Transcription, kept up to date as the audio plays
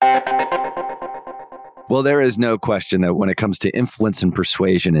Well, there is no question that when it comes to influence and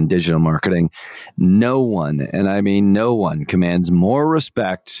persuasion in digital marketing, no one, and I mean no one, commands more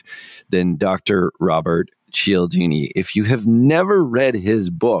respect than Dr. Robert Cialdini. If you have never read his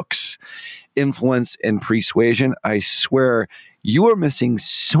books, Influence and Persuasion, I swear you are missing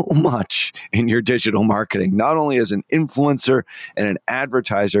so much in your digital marketing, not only as an influencer and an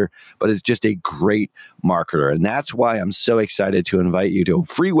advertiser, but as just a great marketer. And that's why I'm so excited to invite you to a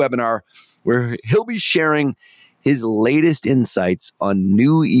free webinar where he'll be sharing his latest insights on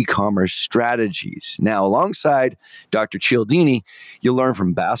new e-commerce strategies. Now, alongside Dr. Cialdini, you'll learn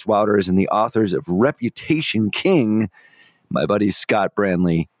from Bass Wouters and the authors of Reputation King, my buddies Scott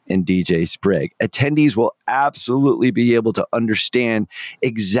Branley and DJ Sprigg. Attendees will absolutely be able to understand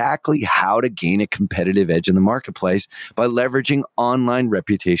exactly how to gain a competitive edge in the marketplace by leveraging online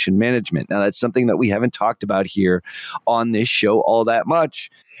reputation management. Now, that's something that we haven't talked about here on this show all that much.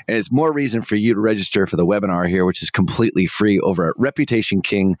 And it's more reason for you to register for the webinar here, which is completely free over at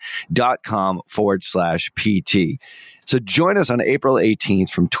reputationking.com/PT. So join us on April 18th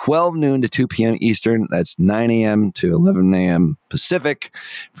from 12 noon to 2 p.m. Eastern. That's 9 a.m. to 11 a.m. Pacific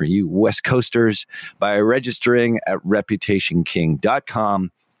for you West Coasters by registering at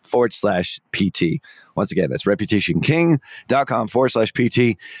reputationking.com/PT. Once again, that's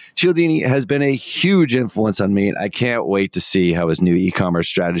reputationking.com/PT. Cialdini has been a huge influence on me, and I can't wait to see how his new e-commerce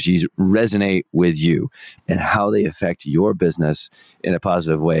strategies resonate with you and how they affect your business in a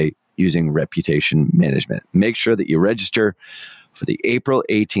positive way using reputation management. Make sure that you register for the April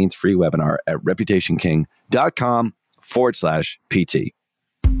 18th free webinar at reputationking.com/PT.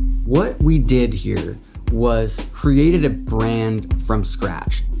 What we did here was created a brand from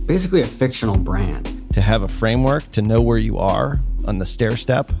scratch, basically a fictional brand. To have a framework to know where you are on the stair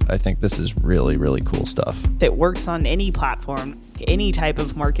step, I think this is really, really cool stuff. It works on any platform, any type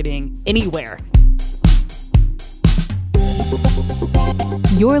of marketing, anywhere.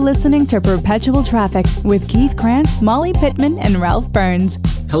 You're listening to Perpetual Traffic with Keith Krantz, Molly Pittman, and Ralph Burns.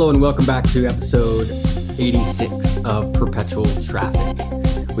 Hello and welcome back to episode 86 of Perpetual Traffic.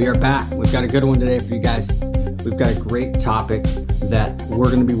 We are back. We've got a good one today for you guys. We've got a great topic that we're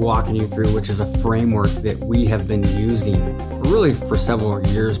going to be walking you through, which is a framework that we have been using really for several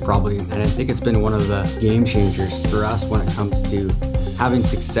years probably. And I think it's been one of the game changers for us when it comes to having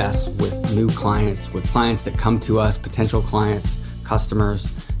success with new clients, with clients that come to us, potential clients, customers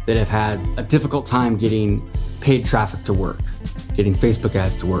that have had a difficult time getting paid traffic to work, getting Facebook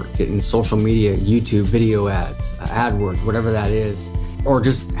ads to work, getting social media, YouTube video ads, AdWords, whatever that is, or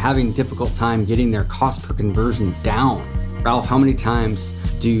just having difficult time getting their cost per conversion down. Ralph, how many times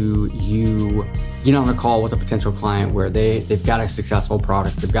do you get on a call with a potential client where they've got a successful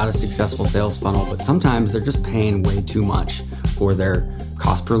product, they've got a successful sales funnel, but sometimes they're just paying way too much for their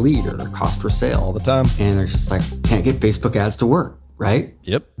cost per lead or cost per sale All the time. And they're just like, can't get Facebook ads to work, right?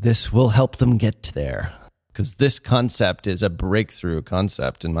 Yep. This will help them get there because this concept is a breakthrough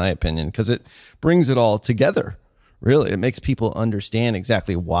concept, in my opinion, because it brings it all together. Really, it makes people understand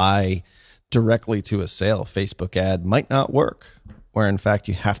exactly why directly to a sale Facebook ad might not work, where in fact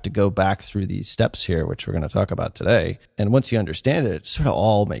you have to go back through these steps here, which we're going to talk about today. And once you understand it, it sort of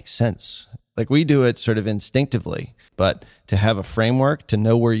all makes sense. Like we do it sort of instinctively, but to have a framework to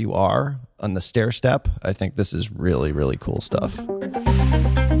know where you are on the stair step, I think this is really, really cool stuff.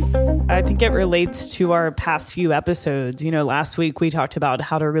 I think it relates to our past few episodes. You know, last week we talked about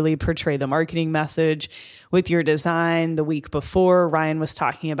how to really portray the marketing message with your design. The week before, Ryan was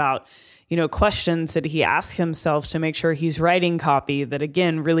talking about, you know, questions that he asks himself to make sure he's writing copy that,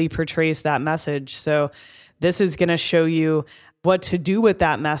 again, really portrays that message. So this is going to show you what to do with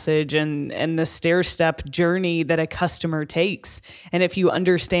that message and the stair-step journey that a customer takes. And if you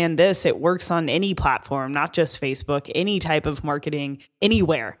understand this, it works on any platform, not just Facebook, any type of marketing,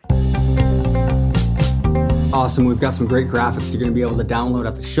 anywhere. Awesome. We've got some great graphics you're going to be able to download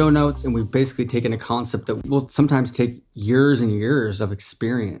at the show notes. And we've basically taken a concept that will sometimes take years and years of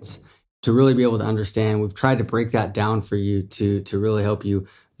experience to really be able to understand. We've tried to break that down for you to really help you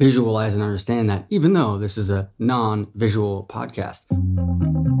visualize and understand that, even though this is a non-visual podcast.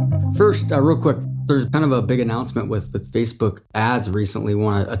 First, real quick, there's kind of a big announcement with Facebook ads recently.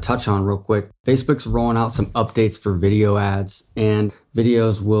 Want to touch on real quick. Facebook's rolling out some updates for video ads, and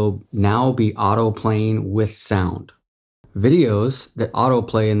videos will now be auto-playing with sound. Videos that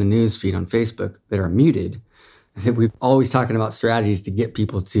autoplay in the newsfeed on Facebook that are muted. I think we've always talking about strategies to get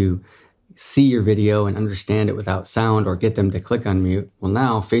people to see your video and understand it without sound or get them to click on mute. Well,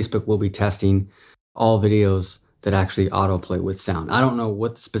 now Facebook will be testing all videos that actually autoplay with sound. I don't know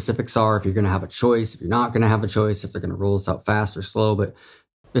what the specifics are, if you're going to have a choice, if you're not going to have a choice, if they're going to roll this out fast or slow, but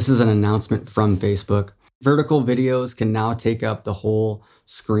this is an announcement from Facebook. Vertical videos can now take up the whole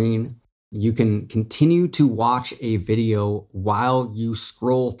screen. You can continue to watch a video while you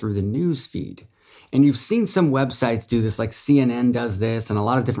scroll through the news feed. And you've seen some websites do this, like CNN does this, and a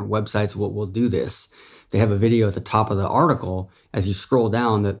lot of different websites will do this. They have a video at the top of the article. As you scroll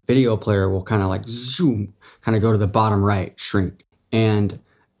down, the video player will kind of like zoom, kind of go to the bottom right, shrink. And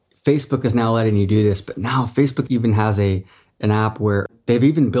Facebook is now letting you do this, but now Facebook even has an app where they've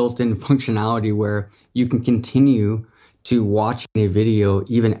even built in functionality where you can continue to watch a video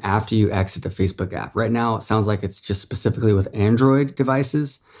even after you exit the Facebook app. Right now, it sounds like it's just specifically with Android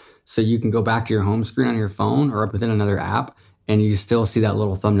devices. So you can go back to your home screen on your phone or within another app, and you still see that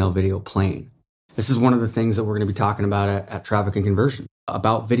little thumbnail video playing. This is one of the things that we're going to be talking about at Traffic and Conversion,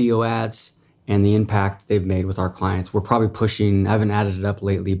 about video ads and the impact they've made with our clients. We're probably pushing, I haven't added it up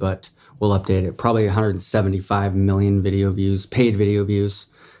lately, but we'll update it, probably 175 million video views, paid video views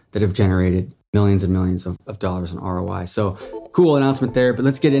that have generated millions and millions of dollars in ROI. So cool announcement there, but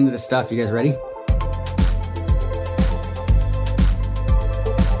let's get into the stuff. You guys ready?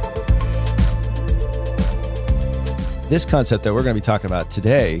 This concept that we're going to be talking about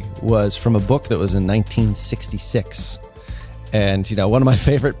today was from a book that was in 1966. And, one of my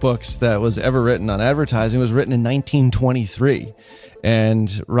favorite books that was ever written on advertising was written in 1923.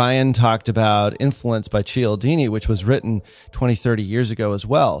 And Ryan talked about Influence by Cialdini, which was written 20, 30 years ago as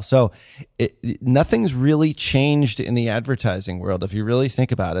well. So nothing's really changed in the advertising world. If you really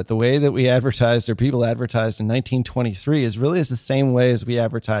think about it, the way that we advertised or people advertised in 1923 is the same way as we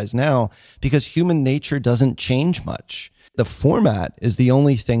advertise now, because human nature doesn't change much. The format is the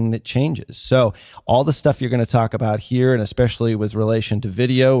only thing that changes. So all the stuff you're going to talk about here, and especially with relation to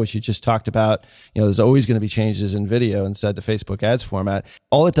video, which you just talked about, there's always going to be changes in video inside the Facebook ads format.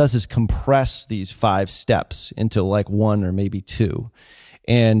 All it does is compress these 5 steps into like 1 or maybe 2.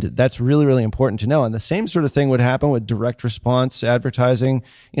 And that's really, really important to know. And the same sort of thing would happen with direct response advertising,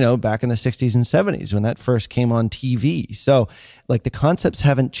 back in the 60s and 70s when that first came on TV. So like the concepts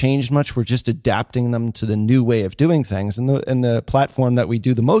haven't changed much. We're just adapting them to the new way of doing things. And the platform that we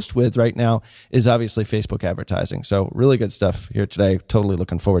do the most with right now is obviously Facebook advertising. So really good stuff here today. Totally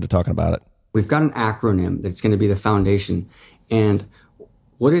looking forward to talking about it. We've got an acronym that's going to be the foundation. And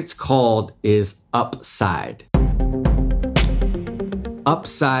what it's called is UPSYD.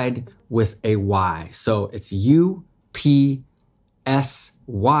 UPSYD with a Y. So it's UPSY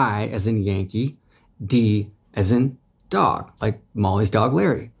as in Yankee, D as in dog, like Molly's dog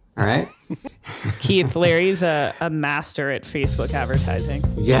Larry. All right. Keith, Larry's a master at Facebook advertising.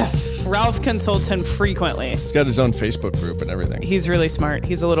 Yes. Ralph consults him frequently. He's got his own Facebook group and everything. He's really smart.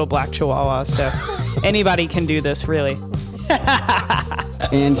 He's a little black chihuahua, so anybody can do this, really.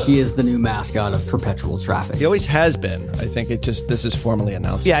 And he is the new mascot of Perpetual Traffic. He always has been. I think this is formally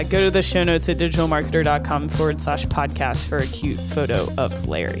announced. Yeah, go to the show notes at digitalmarketer.com/podcast for a cute photo of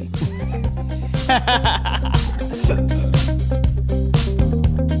Larry.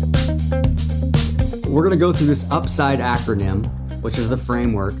 We're going to go through this UPSYD acronym, which is the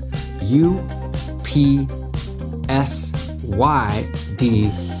framework, UPSYD.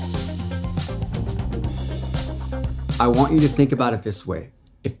 I want you to think about it this way.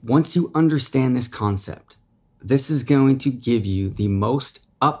 Once you understand this concept, this is going to give you the most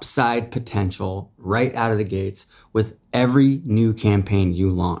upside potential right out of the gates with every new campaign you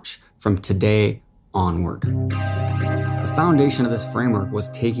launch from today onward. The foundation of this framework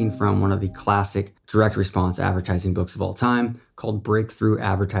was taken from one of the classic direct response advertising books of all time called Breakthrough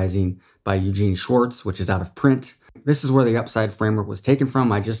Advertising by Eugene Schwartz, which is out of print. This is where the UPSYD framework was taken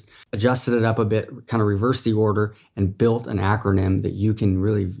from. I just adjusted it up a bit, kind of reversed the order, and built an acronym that you can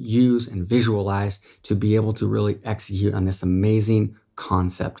really use and visualize to be able to really execute on this amazing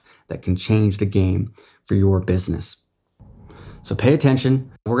concept that can change the game for your business. So pay attention.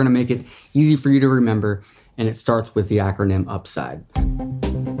 We're going to make it easy for you to remember, and it starts with the acronym UPSYD.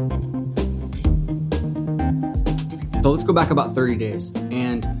 So let's go back about 30 days,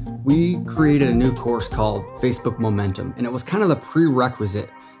 and we created a new course called Facebook Momentum, and it was kind of the prerequisite,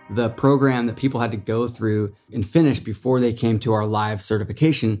 the program that people had to go through and finish before they came to our live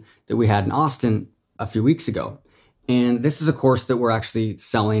certification that we had in Austin a few weeks ago. And this is a course that we're actually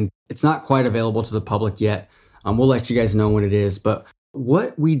selling. It's not quite available to the public yet. We'll let you guys know when it is. But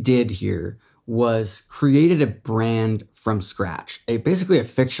what we did here was created a brand from scratch, basically a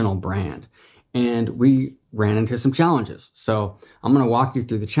fictional brand. And we ran into some challenges. So I'm going to walk you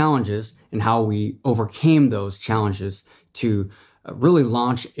through the challenges and how we overcame those challenges to really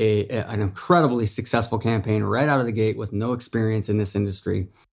launch an incredibly successful campaign right out of the gate with no experience in this industry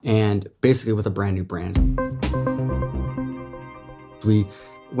and basically with a brand new brand. We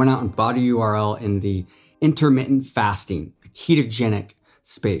went out and bought a URL in the intermittent fasting, the ketogenic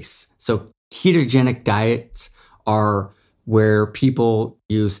space. So ketogenic diets are where people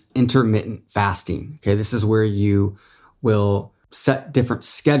use intermittent fasting. Okay, this is where you will set different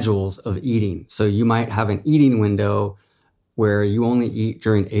schedules of eating. So you might have an eating window where you only eat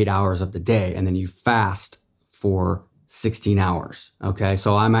during 8 hours of the day, and then you fast for 16 hours. Okay,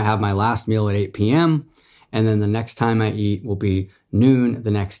 so I might have my last meal at 8 p.m., and then the next time I eat will be noon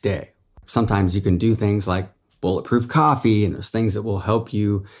the next day. Sometimes you can do things like bulletproof coffee, and there's things that will help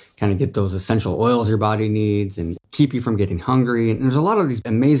you kind of get those essential oils your body needs and keep you from getting hungry. And there's a lot of these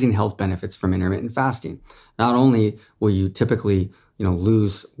amazing health benefits from intermittent fasting. Not only will you typically,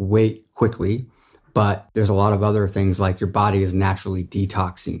 lose weight quickly, but there's a lot of other things like your body is naturally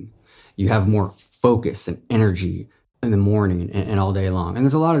detoxing. You have more focus and energy in the morning and all day long. And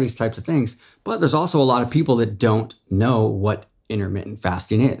there's a lot of these types of things, but there's also a lot of people that don't know what intermittent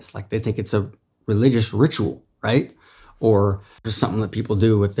fasting is. Like they think it's a religious ritual, right? Or just something that people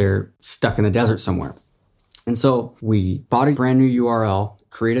do if they're stuck in the desert somewhere. And so we bought a brand new URL,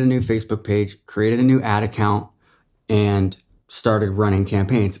 created a new Facebook page, created a new ad account, and started running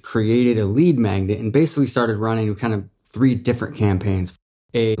campaigns, created a lead magnet, and basically started running kind of 3 different campaigns.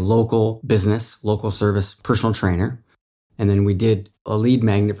 A local business, local service personal trainer. And then we did a lead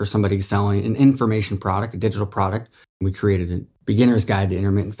magnet for somebody selling an information product, a digital product. We created a beginner's guide to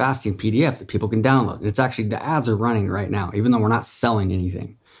intermittent fasting PDF that people can download. And it's actually, the ads are running right now, even though we're not selling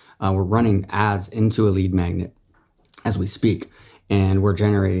anything. We're running ads into a lead magnet as we speak. And we're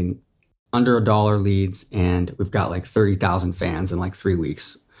generating under $1 leads. And we've got like 30,000 fans in like 3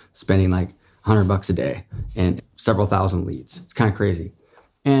 weeks, spending like $100 a day and several thousand leads. It's kind of crazy.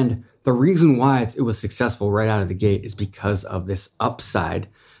 And the reason why it was successful right out of the gate is because of this UPSYD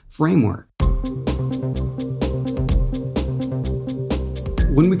framework.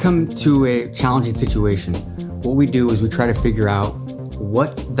 When we come to a challenging situation, what we do is we try to figure out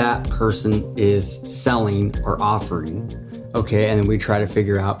what that person is selling or offering. Okay, and then we try to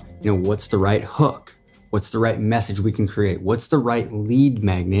figure out, what's the right hook? What's the right message we can create? What's the right lead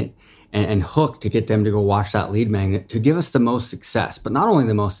magnet and hook to get them to go watch that lead magnet to give us the most success? But not only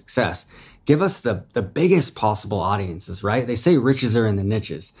the most success, give us the biggest possible audiences, right? They say riches are in the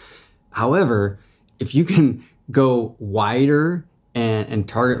niches. However, if you can go wider and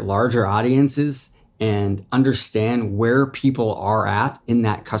target larger audiences and understand where people are at in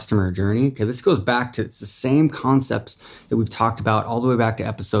that customer journey. Okay, this goes back to, it's the same concepts that we've talked about all the way back to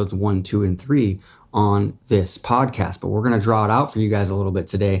episodes 1, 2, and 3 on this podcast, but we're going to draw it out for you guys a little bit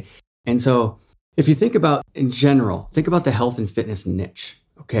today. And so if you think about, in general, think about the health and fitness niche,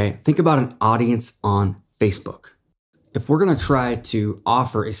 okay? Think about an audience on Facebook. If we're going to try to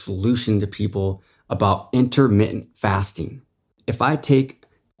offer a solution to people about intermittent fasting, if I take,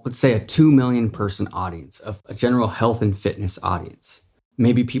 let's say, a 2 million person audience of a general health and fitness audience,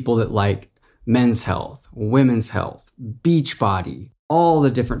 maybe people that like men's health, women's health, Beachbody, all the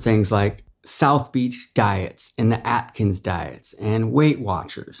different things like South Beach diets and the Atkins diets and Weight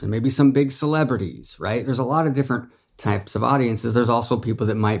Watchers and maybe some big celebrities, right? There's a lot of different types of audiences. There's also people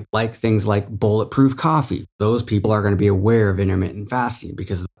that might like things like bulletproof coffee. Those people are going to be aware of intermittent fasting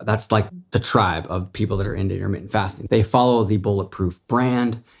because that's like the tribe of people that are into intermittent fasting. They follow the bulletproof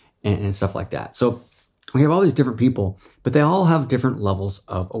brand and stuff like that. So we have all these different people, but they all have different levels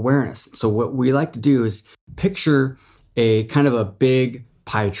of awareness. So what we like to do is picture a kind of a big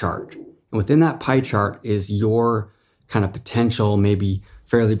pie chart. And within that pie chart is your kind of potential, maybe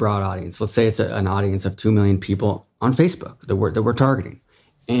fairly broad audience. Let's say it's an audience of 2 million people on Facebook that we're targeting.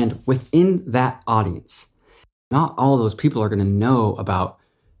 And within that audience, not all of those people are going to know about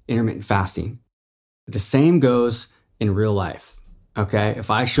intermittent fasting. The same goes in real life. Okay.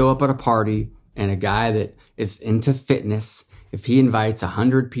 If I show up at a party and a guy that is into fitness, if he invites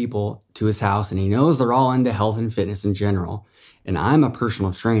 100 people to his house and he knows they're all into health and fitness in general, and I'm a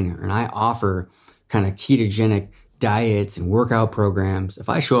personal trainer and I offer kind of ketogenic diets and workout programs, if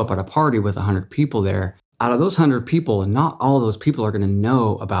I show up at a party with 100 people there, out of those 100 people, not all of those people are going to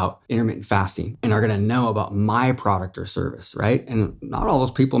know about intermittent fasting and are going to know about my product or service, right? And not all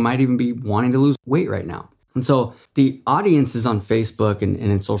those people might even be wanting to lose weight right now. And so the audiences on Facebook and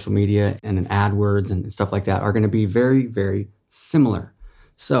in social media and in AdWords and stuff like that are going to be very, very similar.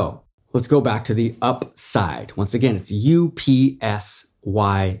 So let's go back to the UPSYD. Once again, it's UPSYD.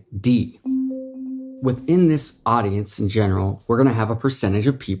 Within this audience in general, we're going to have a percentage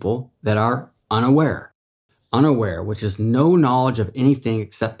of people that are unaware, which is no knowledge of anything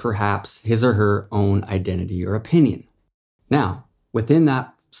except perhaps his or her own identity or opinion. Now, within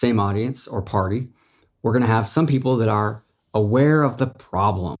that same audience or party, we're going to have some people that are aware of the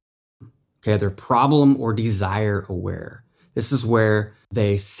problem. Okay, they're problem or desire aware. This is where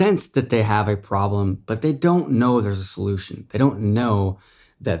they sense that they have a problem, but they don't know there's a solution. They don't know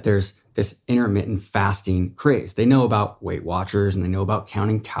that there's this intermittent fasting craze. They know about Weight Watchers and they know about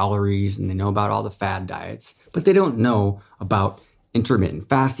counting calories and they know about all the fad diets, but they don't know about intermittent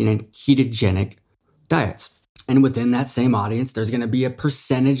fasting and ketogenic diets. And within that same audience, there's going to be a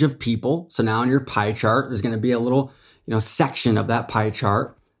percentage of people. So now in your pie chart, there's going to be a little, section of that pie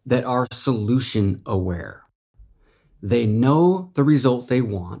chart that are solution aware. They know the result they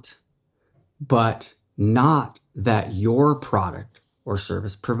want, but not that your product or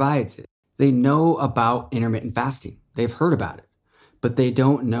service provides it. They know about intermittent fasting. They've heard about it, but they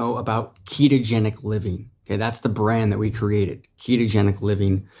don't know about ketogenic living. Okay, that's the brand that we created,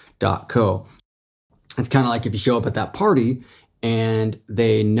 ketogenicliving.co. It's kind of like if you show up at that party and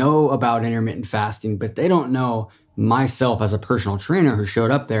they know about intermittent fasting, but they don't know myself as a personal trainer who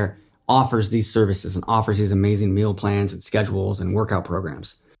showed up there offers these services and offers these amazing meal plans and schedules and workout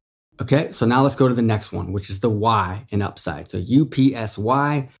programs. Okay, so now let's go to the next one, which is the Y in UPSYD. So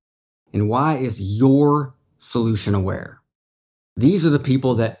UPSY, and Y is your solution aware. These are the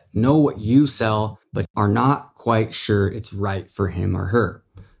people that know what you sell, but are not quite sure it's right for him or her.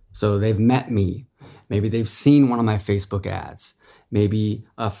 So they've met me. Maybe they've seen one of my Facebook ads. Maybe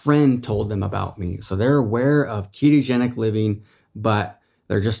a friend told them about me. So they're aware of ketogenic living, but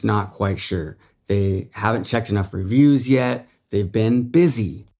they're just not quite sure. They haven't checked enough reviews yet. They've been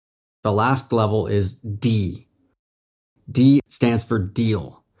busy. The last level is D. D stands for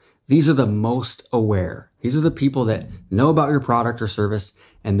deal. These are the most aware. These are the people that know about your product or service,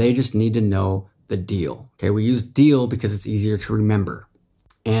 and they just need to know the deal. Okay, we use deal because it's easier to remember.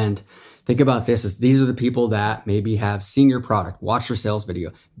 And think about this as these are the people that maybe have seen your product, watched your sales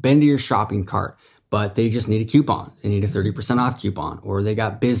video, been to your shopping cart, but they just need a coupon. They need a 30% off coupon, or they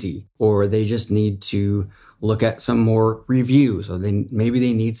got busy, or they just need to look at some more reviews, or maybe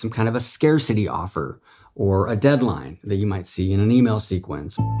they need some kind of a scarcity offer or a deadline that you might see in an email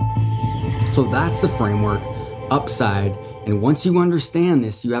sequence. So that's the framework, UPSYD. And once you understand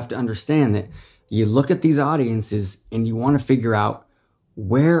this, you have to understand that you look at these audiences and you want to figure out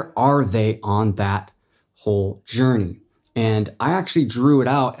where are they on that whole journey. And I actually drew it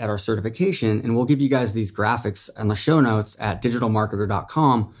out at our certification, and we'll give you guys these graphics on the show notes at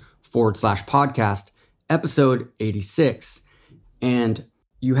digitalmarketer.com/podcast, episode 86. And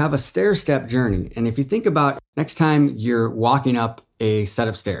you have a stair-step journey. And if you think about next time you're walking up a set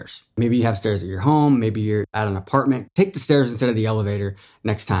of stairs, maybe you have stairs at your home, maybe you're at an apartment, take the stairs instead of the elevator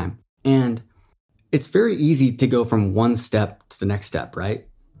next time. And it's very easy to go from one step to the next step, right?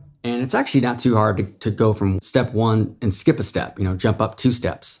 And it's actually not too hard to go from step one and skip a step, jump up 2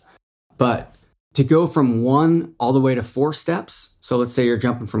 steps. But to go from 1 all the way to 4 steps, so let's say you're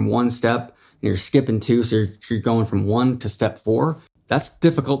jumping from 1 step and you're skipping 2, so you're going from 1 to step 4, that's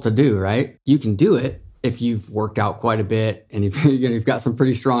difficult to do, right? You can do it if you've worked out quite a bit and if you've got some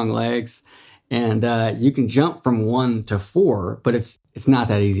pretty strong legs, and you can jump from 1 to 4, but it's not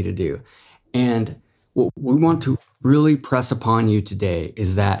that easy to do. And what we want to really press upon you today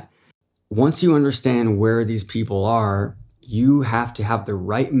is that once you understand where these people are, you have to have the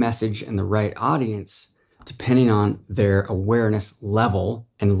right message and the right audience depending on their awareness level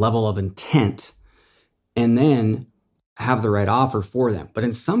and level of intent, and then have the right offer for them. But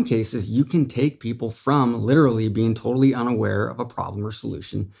in some cases, you can take people from literally being totally unaware of a problem or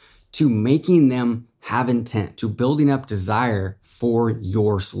solution to making them have intent, to building up desire for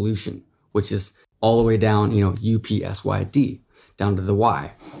your solution, which is all the way down, UPSYD, down to the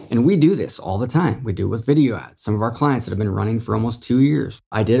Y. And we do this all the time. We do it with video ads. Some of our clients that have been running for almost 2 years.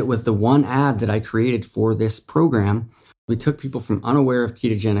 I did it with the one ad that I created for this program. We took people from unaware of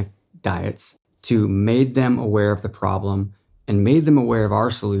ketogenic diets to made them aware of the problem and made them aware of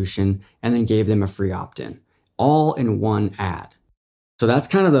our solution, and then gave them a free opt-in, all in one ad. So that's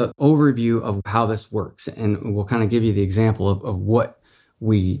kind of the overview of how this works. And we'll kind of give you the example of what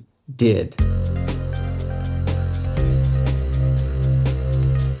we did.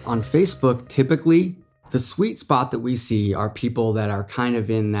 On Facebook, typically, the sweet spot that we see are people that are kind of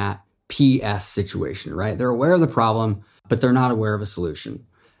in that PS situation, right? They're aware of the problem, but they're not aware of a solution.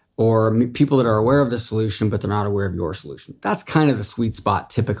 Or people that are aware of the solution, but they're not aware of your solution. That's kind of the sweet spot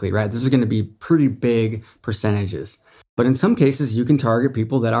typically, right? This is going to be pretty big percentages. But in some cases, you can target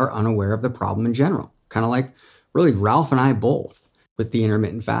people that are unaware of the problem in general. Kind of like really Ralph and I both with the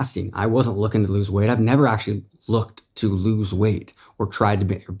intermittent fasting. I wasn't looking to lose weight. I've never actually looked to lose weight or tried to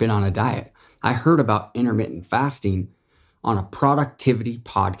be or been on a diet. I heard about intermittent fasting on a productivity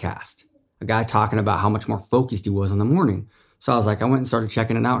podcast, a guy talking about how much more focused he was in the morning. So I was like, I went and started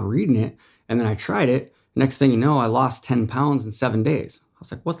checking it out and reading it. And then I tried it. Next thing you know, I lost 10 pounds in 7 days. I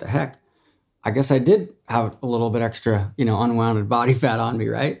was like, what the heck? I guess I did have a little bit extra, unwanted body fat on me,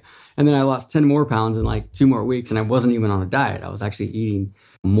 right? And then I lost 10 more pounds in like 2 more weeks, and I wasn't even on a diet. I was actually eating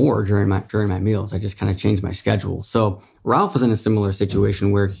more during my meals. I just kind of changed my schedule. So Ralph was in a similar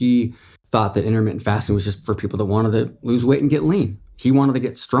situation where he thought that intermittent fasting was just for people that wanted to lose weight and get lean. He wanted to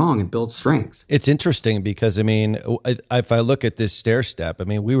get strong and build strength. It's interesting because, if I look at this stair step,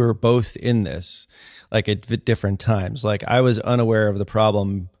 we were both in this like at different times. Like I was unaware of the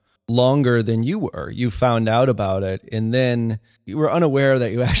problem longer than you were. You found out about it, and then you were unaware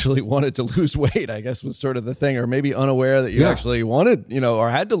that you actually wanted to lose weight, I guess was sort of the thing, or maybe unaware that you actually wanted, or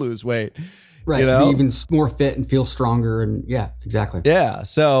had to lose weight. Right, to be even more fit and feel stronger. And yeah, exactly. Yeah.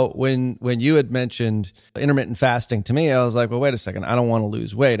 So when you had mentioned intermittent fasting to me, I was like, well, wait a second. I don't want to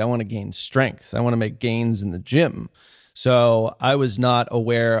lose weight. I want to gain strength. I want to make gains in the gym. So I was not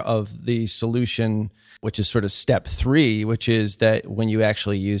aware of the solution, which is sort of step 3, which is that when you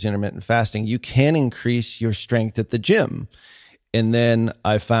actually use intermittent fasting, you can increase your strength at the gym. And then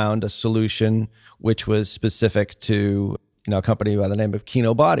I found a solution which was specific to a company by the name of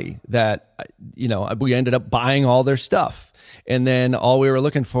Kino Body that, we ended up buying all their stuff. And then all we were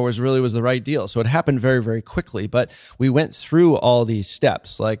looking for was the right deal. So it happened very, very quickly, but we went through all these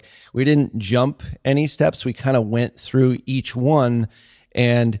steps. Like we didn't jump any steps. We kind of went through each one.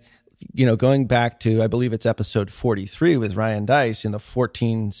 And, going back to, I believe it's episode 43 with Ryan Dice in the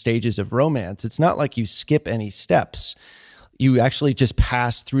 14 stages of romance, it's not like you skip any steps. You actually just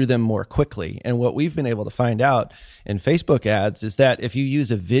pass through them more quickly. And what we've been able to find out in Facebook ads is that if you use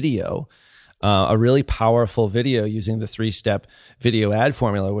a video, a really powerful video using the 3-step video ad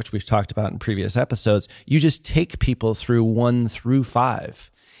formula, which we've talked about in previous episodes, you just take people through 1 through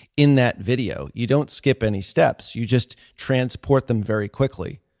 5 in that video. You don't skip any steps. You just transport them very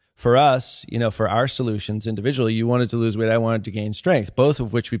quickly. For us, for our solutions individually, you wanted to lose weight, I wanted to gain strength, both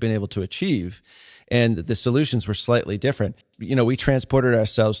of which we've been able to achieve. And the solutions were slightly different. We transported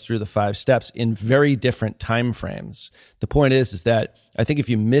ourselves through the 5 steps in very different time frames. The point is that I think if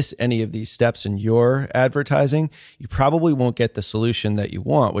you miss any of these steps in your advertising, you probably won't get the solution that you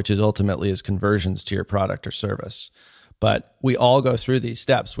want, which is ultimately is conversions to your product or service. But we all go through these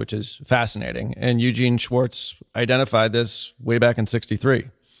steps, which is fascinating. And Eugene Schwartz identified this way back in 1963.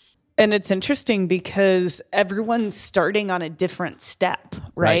 And it's interesting because everyone's starting on a different step,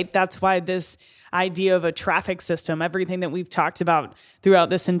 right? That's why this idea of a traffic system, everything that we've talked about throughout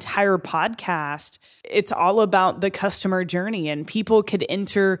this entire podcast, it's all about the customer journey. And people could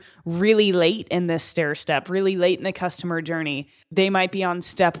enter really late in this stair step, really late in the customer journey. They might be on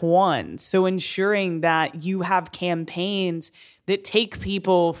step 1. So ensuring that you have campaigns that take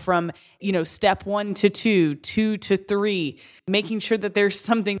people from, step 1 to 2, 2 to 3, making sure that there's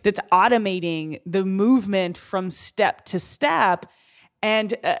something that's automating the movement from step to step.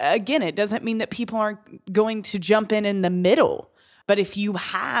 And again, it doesn't mean that people aren't going to jump in the middle. But if you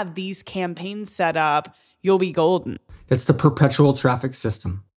have these campaigns set up, you'll be golden. It's the perpetual traffic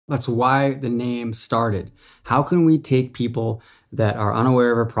system. That's why the name started. How can we take people that are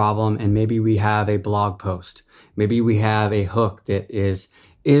unaware of a problem, and maybe we have a blog post, maybe we have a hook that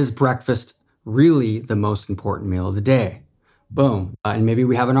is breakfast really the most important meal of the day? Boom. And maybe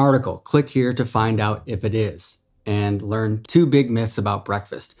we have an article. Click here to find out if it is, and learn 2 big myths about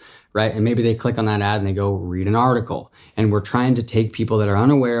breakfast, right? And maybe they click on that ad and they go read an article. And we're trying to take people that are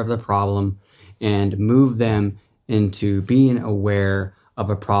unaware of the problem and move them into being aware of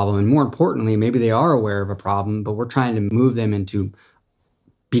a problem. And more importantly, maybe they are aware of a problem, but we're trying to move them into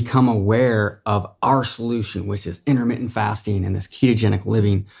become aware of our solution, which is intermittent fasting and this ketogenic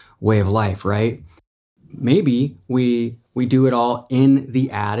living way of life, right? Maybe we do it all in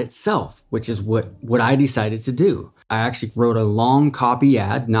the ad itself, which is what I decided to do. I actually wrote a long copy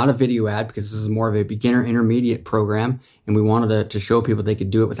ad, not a video ad, because this is more of a beginner intermediate program. And we wanted to show people they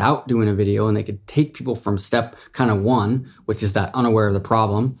could do it without doing a video, and they could take people from step kind of 1, which is that unaware of the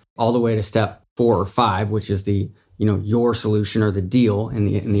problem, all the way to step 4 or 5, which is the, your solution or the deal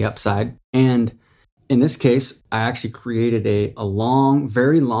in the upside. And in this case, I actually created a long,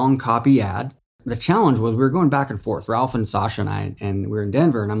 very long copy ad. The challenge was we were going back and forth, Ralph and Sasha and I, and we were in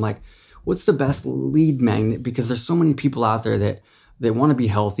Denver, and I'm like, what's the best lead magnet? Because there's so many people out there that they want to be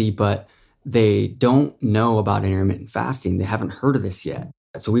healthy, but they don't know about intermittent fasting. They haven't heard of this yet.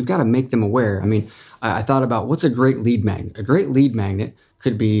 So we've got to make them aware. I thought about what's a great lead magnet. A great lead magnet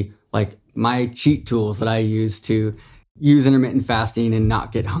could be like my cheat tools that I use to use intermittent fasting and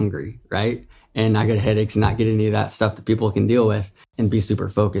not get hungry, right? And not get headaches and not get any of that stuff that people can deal with, and be super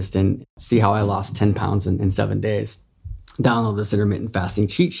focused, and see how I lost 10 pounds in 7 days. download this intermittent fasting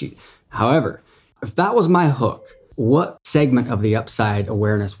cheat sheet. However, if that was my hook, what segment of the UPSYD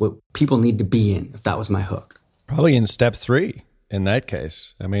awareness would people need to be in if that was my hook? Probably in step 3 in that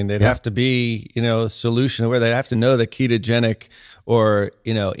case. I mean, they'd have to be, solution aware. They'd have to know that ketogenic or,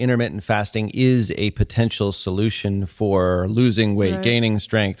 intermittent fasting is a potential solution for losing weight, Right. gaining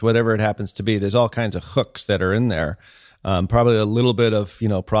strength, whatever it happens to be. There's all kinds of hooks that are in there. Probably a little bit of,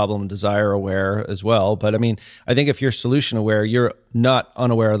 problem desire aware as well. But I mean, I think if you're solution aware, you're not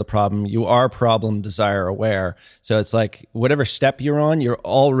unaware of the problem. You are problem desire aware. So it's like whatever step you're on, you're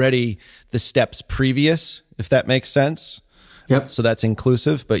already the steps previous, if that makes sense. Yep. So that's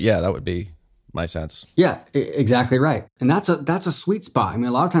inclusive. But yeah, that would be my sense. Yeah, exactly right. And that's a sweet spot. I mean,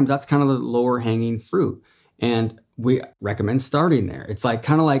 a lot of times that's kind of the lower hanging fruit. And we recommend starting there. It's like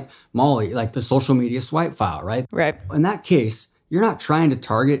kind of like Molly, like the social media swipe file, right? Right. In that case, you're not trying to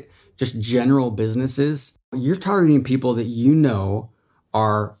target just general businesses. You're targeting people that you know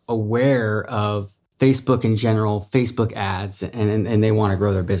are aware of Facebook in general, Facebook ads, and they want to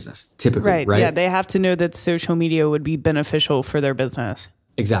grow their business typically, right? Yeah, they have to know that social media would be beneficial for their business.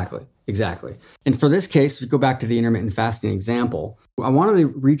 Exactly. And for this case, we go back to the intermittent fasting example. I wanted to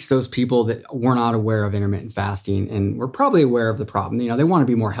reach those people that were not aware of intermittent fasting and were probably aware of the problem. They want to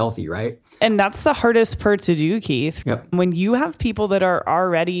be more healthy, right? And that's the hardest part to do, Keith. Yep. When you have people that are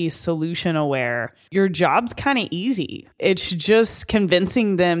already solution aware, your job's kind of easy. It's just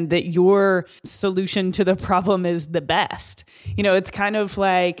convincing them that your solution to the problem is the best. It's kind of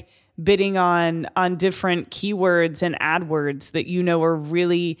like bidding on different keywords and AdWords that are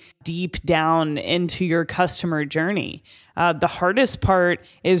really deep down into your customer journey. The hardest part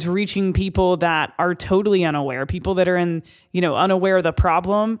is reaching people that are totally unaware, people that are unaware of the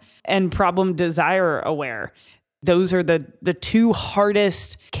problem and problem desire aware. Those are the two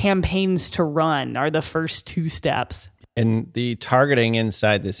hardest campaigns to run, are the first 2 steps. And the targeting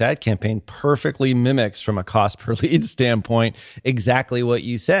inside this ad campaign perfectly mimics, from a cost per lead standpoint, exactly what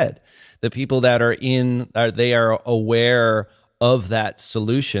you said. The people that they are aware of that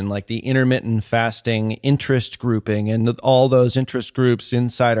solution, like the intermittent fasting interest grouping and all those interest groups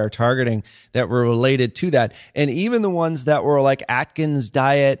inside our targeting that were related to that. And even the ones that were like Atkins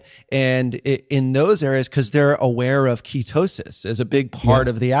diet and in those areas, because they're aware of ketosis as a big part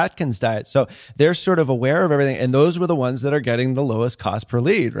of the Atkins diet. So they're sort of aware of everything. And those were the ones that are getting the lowest cost per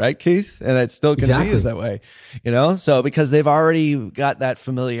lead, right, Keith? And it still continues that way, So because they've already got that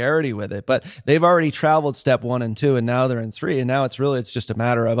familiarity with it, but they've already traveled step 1 and 2, and now they're in 3. And now it's just a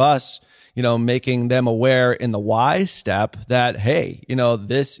matter of us, making them aware in the why step that, hey,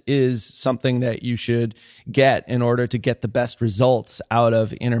 this is something that you should get in order to get the best results out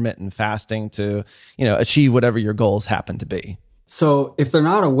of intermittent fasting to, achieve whatever your goals happen to be. So if they're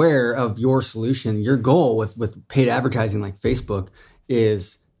not aware of your solution, your goal with paid advertising like Facebook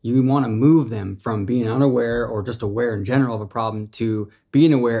is you want to move them from being unaware or just aware in general of a problem to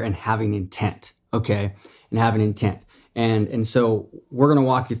being aware and having intent. Okay. And having intent. And so we're going to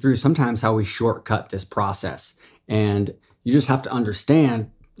walk you through sometimes how we shortcut this process. And you just have to understand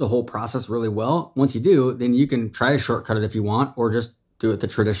the whole process really well. Once you do, then you can try to shortcut it if you want, or just do it the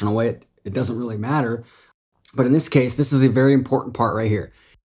traditional way. It doesn't really matter. But in this case, this is a very important part right here.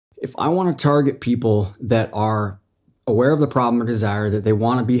 If I want to target people that are aware of the problem or desire, that they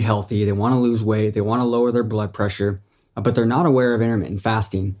want to be healthy, they want to lose weight, they want to lower their blood pressure, but they're not aware of intermittent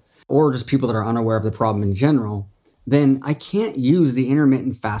fasting, or just people that are unaware of the problem in general, then I can't use the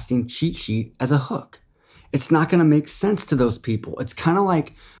intermittent fasting cheat sheet as a hook. It's not going to make sense to those people. It's kind of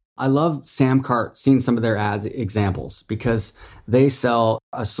like, I love Samcart, seeing some of their ads examples, because they sell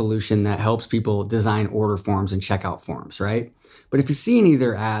a solution that helps people design order forms and checkout forms, right? But if you see any of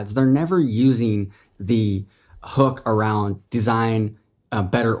their ads, they're never using the hook around design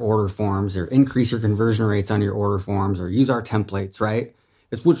better order forms or increase your conversion rates on your order forms or use our templates, right?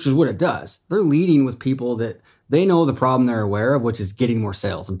 Which is what it does. They're leading with people that they know the problem they're aware of, which is getting more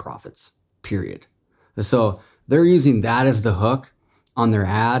sales and profits, period. So they're using that as the hook on their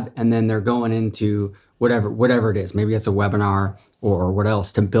ad, and then they're going into whatever it is. Maybe it's a webinar or what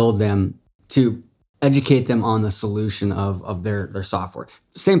else to build them, to educate them on the solution of their software.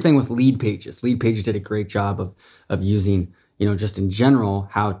 Same thing with lead pages. Lead pages did a great job of using, just in general,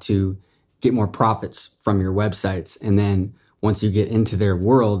 how to get more profits from your websites. And then once you get into their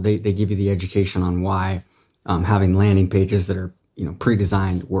world, they give you the education on why having landing pages that are,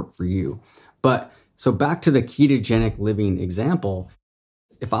 pre-designed work for you. But so back to the ketogenic living example,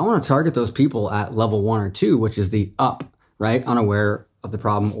 if I want to target those people at level 1 or 2, which is the up, right, unaware of the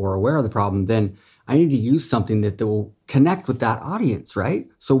problem or aware of the problem, then I need to use something that will connect with that audience, right?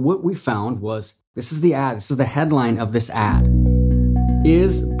 So what we found was This is the ad. This is the headline of this ad.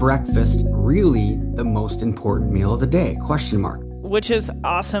 Is breakfast really the most important meal of the day? Question mark. Which is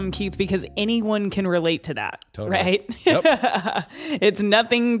awesome, Keith, because anyone can relate to that, Totally. right? Yep. It's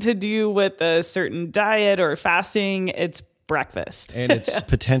nothing to do with a certain diet or fasting. It's breakfast. And it's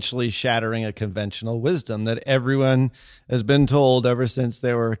potentially shattering a conventional wisdom that everyone has been told ever since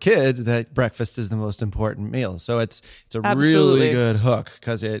they were a kid, that breakfast is the most important meal. So it's a Absolutely. really good hook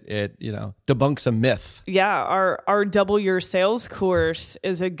because it debunks a myth. Yeah, our Double Your Sales course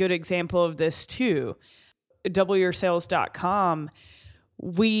is a good example of this too. doubleyoursales.com.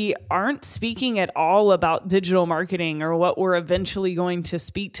 We aren't speaking at all about digital marketing or what we're eventually going to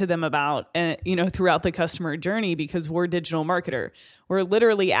speak to them about, throughout the customer journey, because we're digital marketer. We're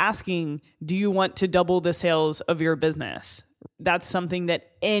literally asking, do you want to double the sales of your business? That's something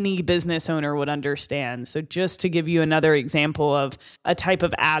that any business owner would understand. So just to give you another example of a type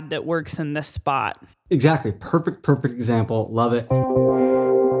of ad that works in this spot. Exactly. Perfect example. Love it.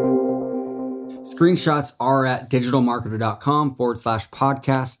 Screenshots are at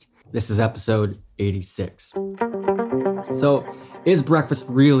digitalmarketer.com/podcast. This is episode 86. So, is breakfast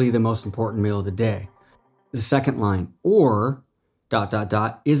really the most important meal of the day? The second line, or ...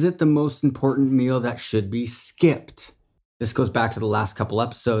 is it the most important meal that should be skipped? This goes back to the last couple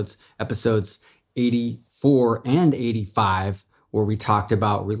episodes 84 and 85, where we talked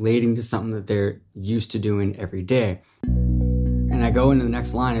about relating to something that they're used to doing every day. And I go into the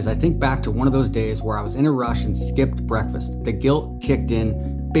next line as I think back to one of those days where I was in a rush and skipped breakfast. The guilt kicked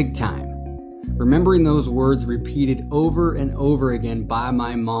in big time. Remembering those words repeated over and over again by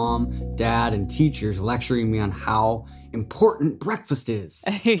my mom, dad, and teachers lecturing me on how important breakfast is.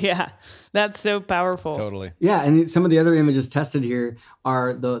 Yeah, that's so powerful. Totally. Yeah, and some of the other images tested here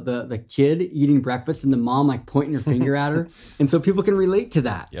are the kid eating breakfast and the mom like pointing her finger at her. And so people can relate to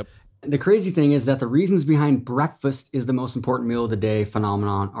that. Yep. The crazy thing is that the reasons behind breakfast is the most important meal of the day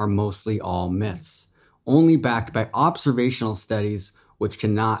phenomenon are mostly all myths, only backed by observational studies which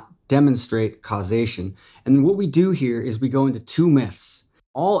cannot demonstrate causation. And what we do here is we go into two myths,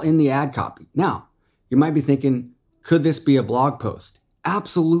 all in the ad copy. Now, you might be thinking, could this be a blog post?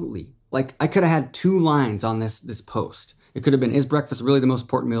 Absolutely. Like I could have had 2 lines on this post. It could have been, is breakfast really the most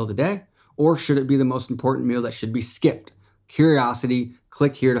important meal of the day? Or should it be the most important meal that should be skipped? Curiosity,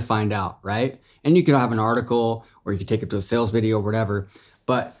 click here to find out, right? And you could have an article or you could take it to a sales video or whatever.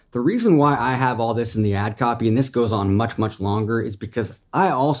 But the reason why I have all this in the ad copy, and this goes on much, much longer, is because I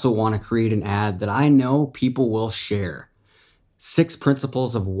also want to create an ad that I know people will share. 6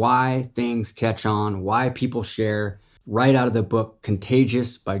 principles of why things catch on, why people share, right out of the book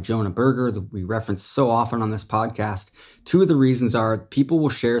Contagious by Jonah Berger that we reference so often on this podcast. 2 of the reasons are people will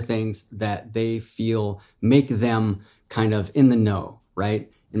share things that they feel make them kind of in the know,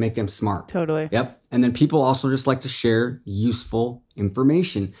 right? And make them smart. Totally. Yep. And then people also just like to share useful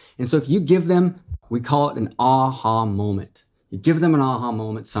information. And so if you give them, we call it an aha moment. You give them an aha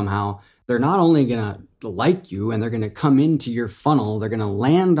moment somehow, they're not only going to like you and they're going to come into your funnel, they're going to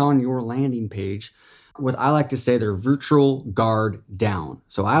land on your landing page. What I like to say, their virtual guard down.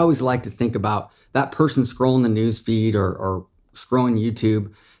 So I always like to think about that person scrolling the news feed or scrolling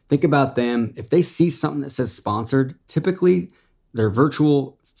YouTube. Think about them. If they see something that says sponsored, typically their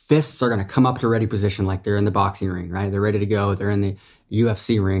virtual fists are going to come up to ready position like they're in the boxing ring, right? They're ready to go. They're in the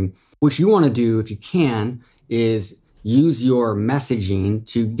UFC ring. What you want to do, if you can, is use your messaging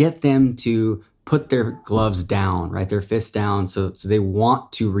to get them to put their gloves down, right? Their fists down. So they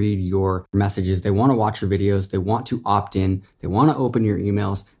want to read your messages. They want to watch your videos. They want to opt in. They want to open your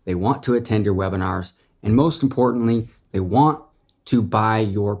emails. They want to attend your webinars. And most importantly, they want to buy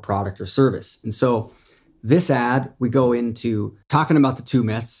your product or service. And so this ad, we go into talking about the 2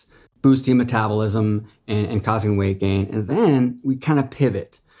 myths, boosting metabolism and causing weight gain. And then we kind of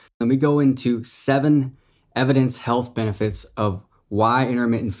pivot and we go into 7 evidence health benefits of why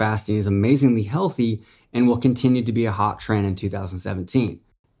intermittent fasting is amazingly healthy and will continue to be a hot trend in 2017.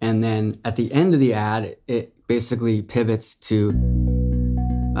 And then at the end of the ad, it basically pivots to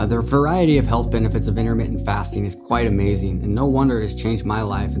the variety of health benefits of intermittent fasting is quite amazing, and no wonder it has changed my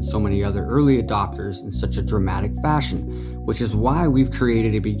life and so many other early adopters in such a dramatic fashion, which is why we've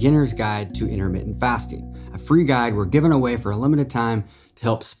created a beginner's guide to intermittent fasting, a free guide we're giving away for a limited time to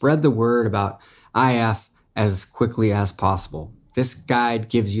help spread the word about IF as quickly as possible. This guide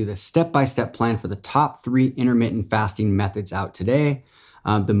gives you the step-by-step plan for the top 3 intermittent fasting methods out today,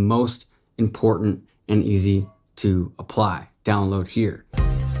 the most important and easy to apply. Download here.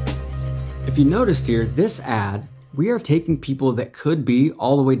 If you noticed here, this ad, we are taking people that could be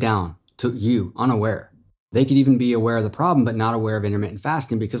all the way down to you, unaware. They could even be aware of the problem, but not aware of intermittent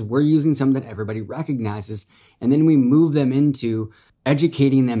fasting because we're using something that everybody recognizes. And then we move them into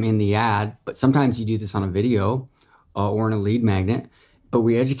educating them in the ad. But sometimes you do this on a video or in a lead magnet, but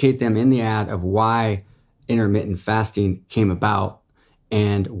we educate them in the ad of why intermittent fasting came about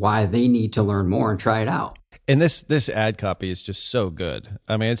and why they need to learn more and try it out. And this ad copy is just so good.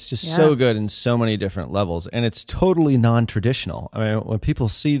 I mean, it's just so good in so many different levels, and it's totally non-traditional. I mean, when people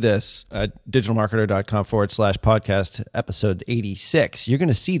see this at digitalmarketer.com/podcast episode 86, you're going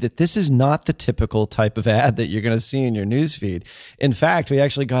to see that this is not the typical type of ad that you're going to see in your newsfeed. In fact, we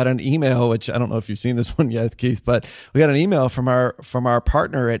actually got an email, which I don't know if you've seen this one yet, Keith, but we got an email from our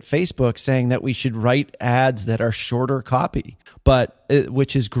partner at Facebook saying that we should write ads that are shorter copy,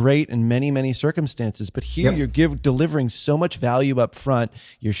 which is great in many, many circumstances. But here you're delivering so much value up front.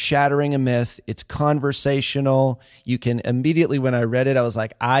 You're shattering a myth. It's conversational. You can immediately, when I read it, I was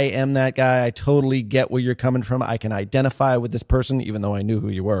like, I am that guy. I totally get where you're coming from. I can identify with this person, even though I knew who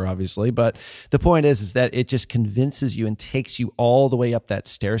you were, obviously. But the point is that it just convinces you and takes you all the way up that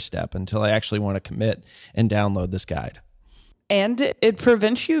stair step until I actually want to commit and download this guide. And it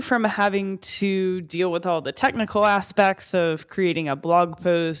prevents you from having to deal with all the technical aspects of creating a blog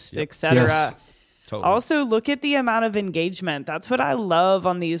post, etc. Yes. Totally. Also, look at the amount of engagement. That's what I love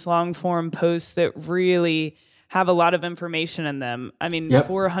on these long form posts that really have a lot of information in them. I mean,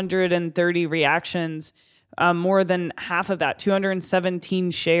 430 reactions, more than half of that,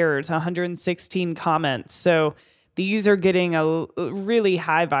 217 shares, 116 comments. So these are getting a really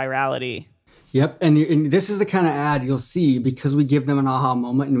high virality. Yep. And this is the kind of ad you'll see because we give them an aha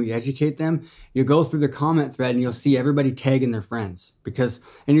moment and we educate them. You go through the comment thread and you'll see everybody tagging their friends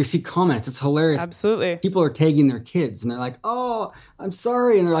and you see comments. It's hilarious. Absolutely. People are tagging their kids and they're like, oh, I'm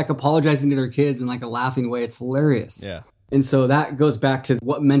sorry. And they're like apologizing to their kids in like a laughing way. It's hilarious. Yeah. And so that goes back to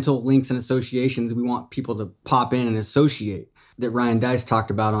what mental links and associations we want people to pop in and associate that Ryan Dice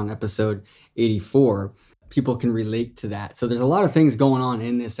talked about on episode 84. People can relate to that. So there's a lot of things going on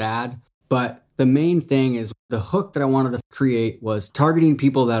in this ad. But the main thing is the hook that I wanted to create was targeting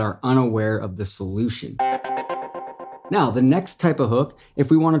people that are unaware of the solution. Now, the next type of hook, if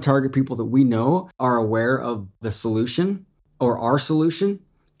we want to target people that we know are aware of the solution or our solution,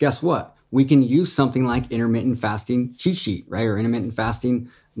 guess what? We can use something like intermittent fasting cheat sheet, right? Or intermittent fasting,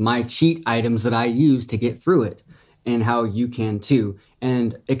 my cheat items that I use to get through it and how you can too.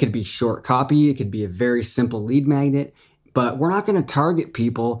 And it could be short copy. It could be a very simple lead magnet. But we're not going to target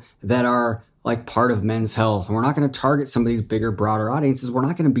people that are like part of Men's Health. We're not going to target some of these bigger, broader audiences. We're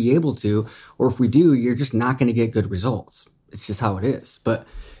not going to be able to, or if we do, you're just not going to get good results. It's just how it is. But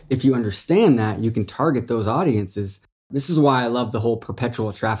if you understand that, you can target those audiences. This is why I love the whole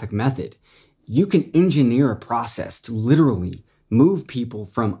perpetual traffic method. You can engineer a process to literally move people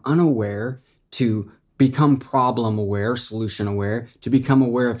from unaware to become problem aware, solution aware, to become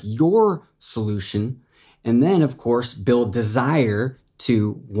aware of your solution. And then, of course, build desire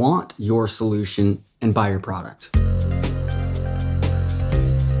to want your solution and buy your product.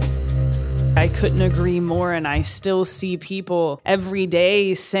 I couldn't agree more. And I still see people every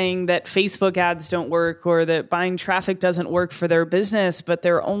day saying that Facebook ads don't work or that buying traffic doesn't work for their business, but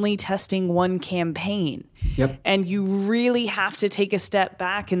they're only testing one campaign. Yep. And you really have to take a step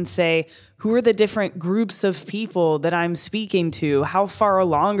back and say, who are the different groups of people that I'm speaking to? How far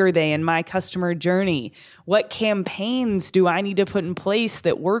along are they in my customer journey? What campaigns do I need to put in place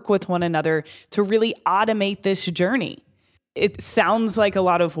that work with one another to really automate this journey? It sounds like a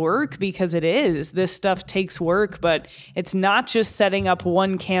lot of work because it is. This stuff takes work, but it's not just setting up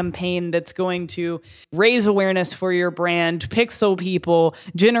one campaign that's going to raise awareness for your brand, pixel people,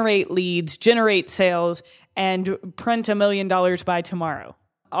 generate leads, generate sales, and print $1 million by tomorrow.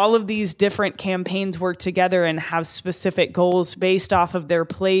 All of these different campaigns work together and have specific goals based off of their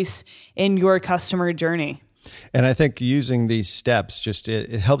place in your customer journey. And I think using these steps, just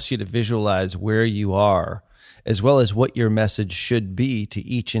it helps you to visualize where you are, as well as what your message should be to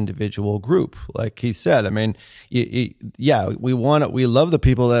each individual group. Like Keith said, I mean, we love the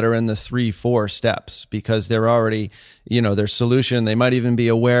people that are in the 3-4 steps because they're already, their solution. They might even be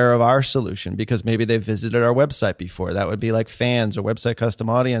aware of our solution because maybe they've visited our website before. That would be like fans or website custom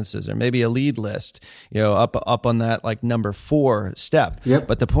audiences, or maybe a lead list, up on that like number 4 step. Yep.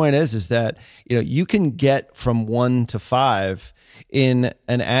 But the point is that, you can get from 1 to 5 in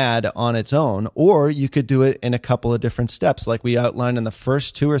an ad on its own, or you could do it in a couple of different steps, like we outlined in the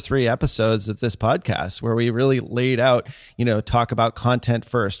first 2 or 3 episodes of this podcast, where we really laid out, talk about content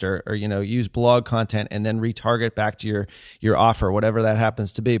first, or use blog content and then retarget back to your offer, whatever that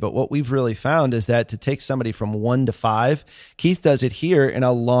happens to be. But what we've really found is that to take somebody from 1 to 5, Keith does it here in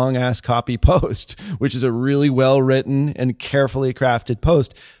a long ass copy post, which is a really well written and carefully crafted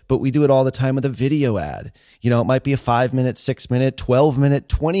post. But we do it all the time with a video ad. It might be a 5-minute, 6-minute, 12-minute,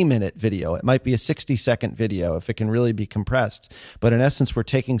 20-minute video. It might be a 60-second video if it can really be compressed. But in essence, we're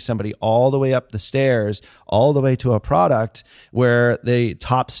taking somebody all the way up the stairs, all the way to a product where the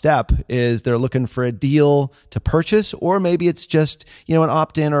top step is they're looking for a deal to purchase, or maybe it's just, an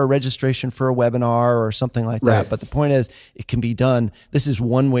opt-in or a registration for a webinar or something like that. But the point is, it can be done. This is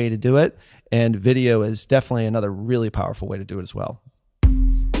one way to do it. And video is definitely another really powerful way to do it as well.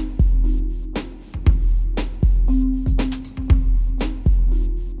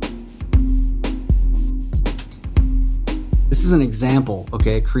 This is an example,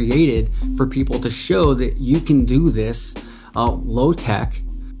 created for people to show that you can do this low tech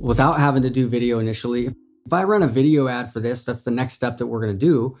without having to do video initially. If I run a video ad for this, that's the next step that we're going to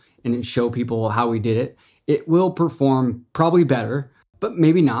do, and show people how we did it. It will perform probably better, but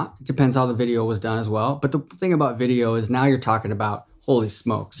maybe not. It depends how the video was done as well. But the thing about video is now you're talking about, holy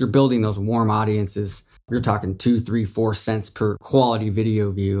smokes, you're building those warm audiences. You're talking 2, 3, 4 cents per quality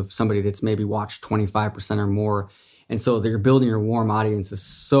video view of somebody that's maybe watched 25% or more. And so you're building your warm audiences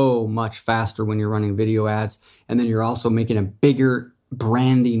so much faster when you're running video ads. And then you're also making a bigger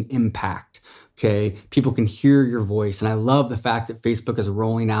branding impact. People can hear your voice. And I love the fact that Facebook is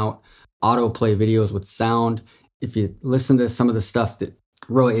rolling out autoplay videos with sound. If you listen to some of the stuff that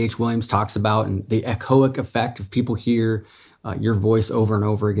Roy H. Williams talks about, and the echoic effect of people hear your voice over and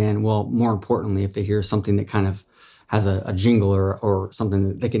over again. Well, more importantly, if they hear something that kind of has a jingle or something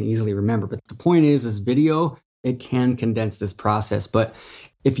that they can easily remember. But the point is video, it can condense this process. But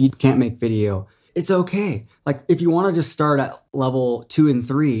if you can't make video, it's okay. Like if you want to just start at level 2 and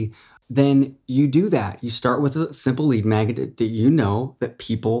 3, then you do that. You start with a simple lead magnet that that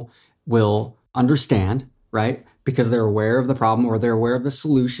people will understand, right? Because they're aware of the problem or they're aware of the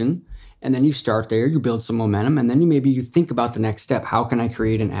solution. And then you start there, you build some momentum, and then you think about the next step. How can I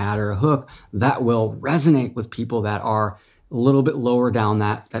create an ad or a hook that will resonate with people that are a little bit lower down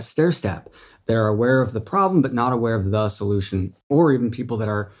that stair step? They're aware of the problem, but not aware of the solution, or even people that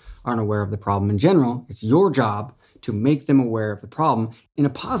aren't aware of the problem in general. It's your job to make them aware of the problem in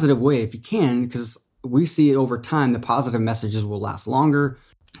a positive way if you can, because we see over time, the positive messages will last longer.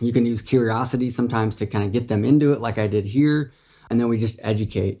 You can use curiosity sometimes to kind of get them into it like I did here. And then we just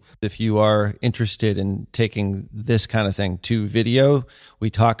educate. If you are interested in taking this kind of thing to video, we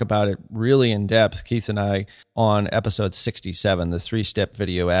talk about it really in depth, Keith and I, on episode 67, the 3-step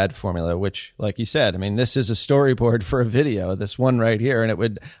video ad formula, which, like you said, this is a storyboard for a video, this one right here.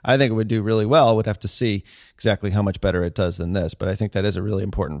 And I think it would do really well. We'd have to see exactly how much better it does than this. But I think that is a really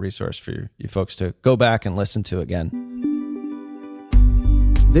important resource for you folks to go back and listen to again.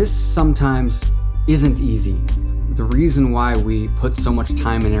 This sometimes isn't easy. The reason why we put so much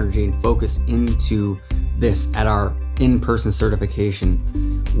time and energy and focus into this at our in-person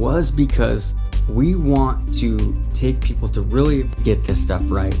certification was because we want to take people to really get this stuff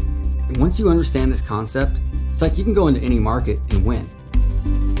right. And once you understand this concept, it's like you can go into any market and win.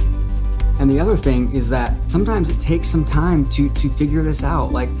 And the other thing is that sometimes it takes some time to figure this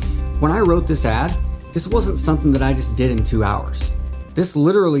out. Like when I wrote this ad, this wasn't something that I just did in 2 hours. This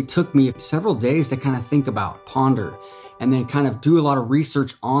literally took me several days to kind of think about, ponder, and then kind of do a lot of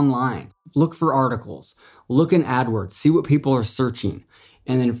research online. Look for articles, look in AdWords, see what people are searching,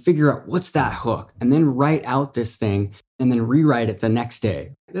 and then figure out what's that hook, and then write out this thing and then rewrite it the next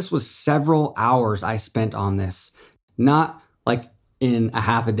day. This was several hours I spent on this, not like in a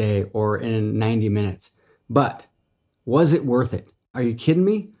half a day or in 90 minutes. But was it worth it? Are you kidding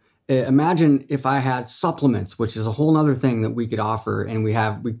me? Imagine if I had supplements, which is a whole other thing that we could offer. And we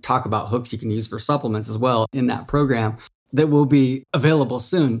talk about hooks you can use for supplements as well in that program that will be available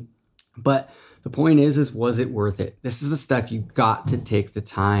soon. But the point is was it worth it? This is the stuff you got to take the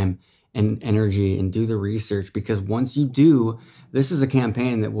time and energy and do the research, because once you do, this is a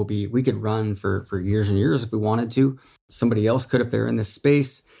campaign that we could run for years and years if we wanted to. Somebody else could if they're in this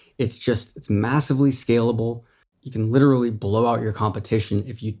space. It's massively scalable. You can literally blow out your competition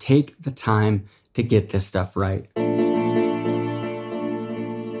if you take the time to get this stuff right.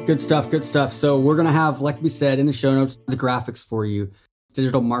 Good stuff. So we're going to have, like we said in the show notes, the graphics for you.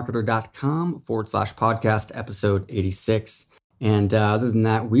 digitalmarketer.com/podcast episode 86. And other than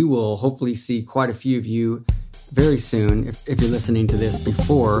that, we will hopefully see quite a few of you very soon if you're listening to this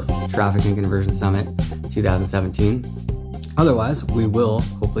before Traffic and Conversion Summit 2017. Otherwise, we will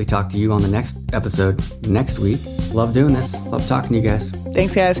hopefully talk to you on the next episode next week. Love doing this. Love talking to you guys.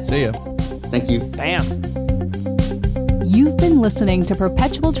 Thanks, guys. See ya. Thank you. Bam. You've been listening to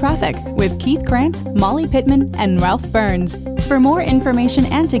Perpetual Traffic with Keith Krantz, Molly Pittman, and Ralph Burns. For more information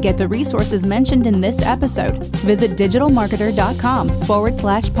and to get the resources mentioned in this episode, visit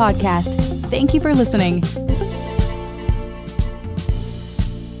digitalmarketer.com/podcast. Thank you for listening.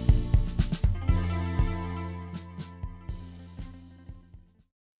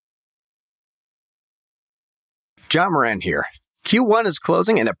 John Moran here. Q1 is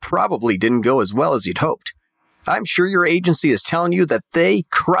closing and it probably didn't go as well as you'd hoped. I'm sure your agency is telling you that they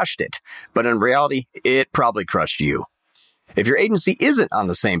crushed it, but in reality, it probably crushed you. If your agency isn't on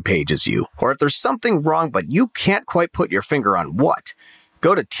the same page as you, or if there's something wrong but you can't quite put your finger on what,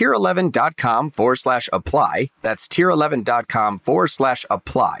 go to tier11.com/apply. That's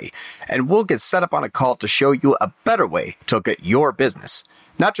tier11.com/apply. And we'll get set up on a call to show you a better way to look at your business,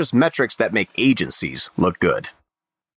 not just metrics that make agencies look good.